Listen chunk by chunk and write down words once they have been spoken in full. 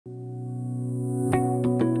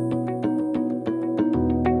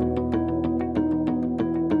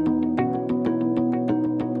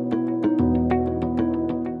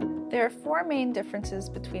four main differences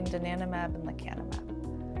between Donanemab and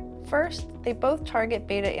Lecanemab. First, they both target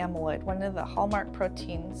beta-amyloid, one of the hallmark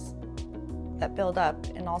proteins that build up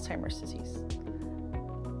in Alzheimer's disease.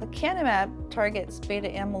 Lecanemab targets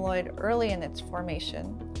beta-amyloid early in its formation,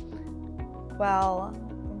 while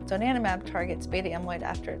Donanemab targets beta-amyloid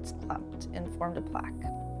after it's clumped and formed a plaque.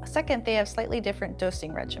 Second, they have slightly different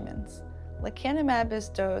dosing regimens. Lecanemab is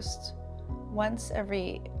dosed once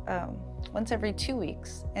every 2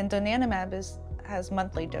 weeks, and Donanemab has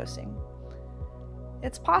monthly dosing.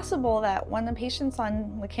 It's possible that when a patient's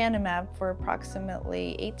on Lecanemab for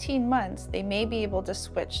approximately 18 months, they may be able to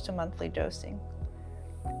switch to monthly dosing.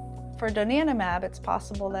 For Donanemab, it's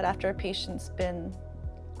possible that after a patient's been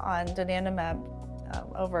on Donanemab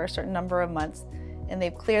over a certain number of months and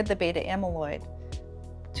they've cleared the beta-amyloid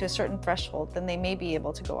to a certain threshold, then they may be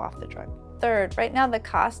able to go off the drug. Third, right now the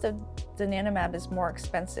cost of Donanemab is more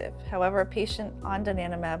expensive. However, a patient on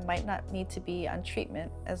Donanemab might not need to be on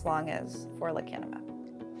treatment as long as for Lecanemab.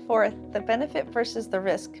 Fourth, the benefit versus the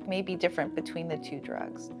risk may be different between the two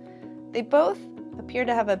drugs. They both appear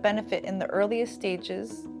to have a benefit in the earliest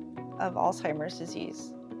stages of Alzheimer's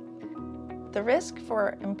disease. The risk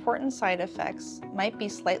for important side effects might be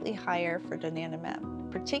slightly higher for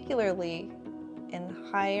Donanemab, particularly in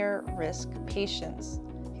higher risk patients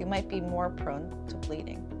who might be more prone to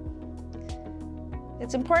bleeding.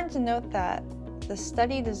 It's important to note that the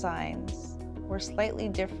study designs were slightly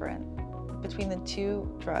different between the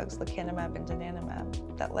two drugs, Lecanemab and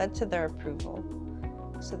Donanemab, that led to their approval.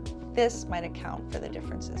 So this might account for the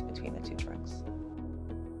differences between the two drugs.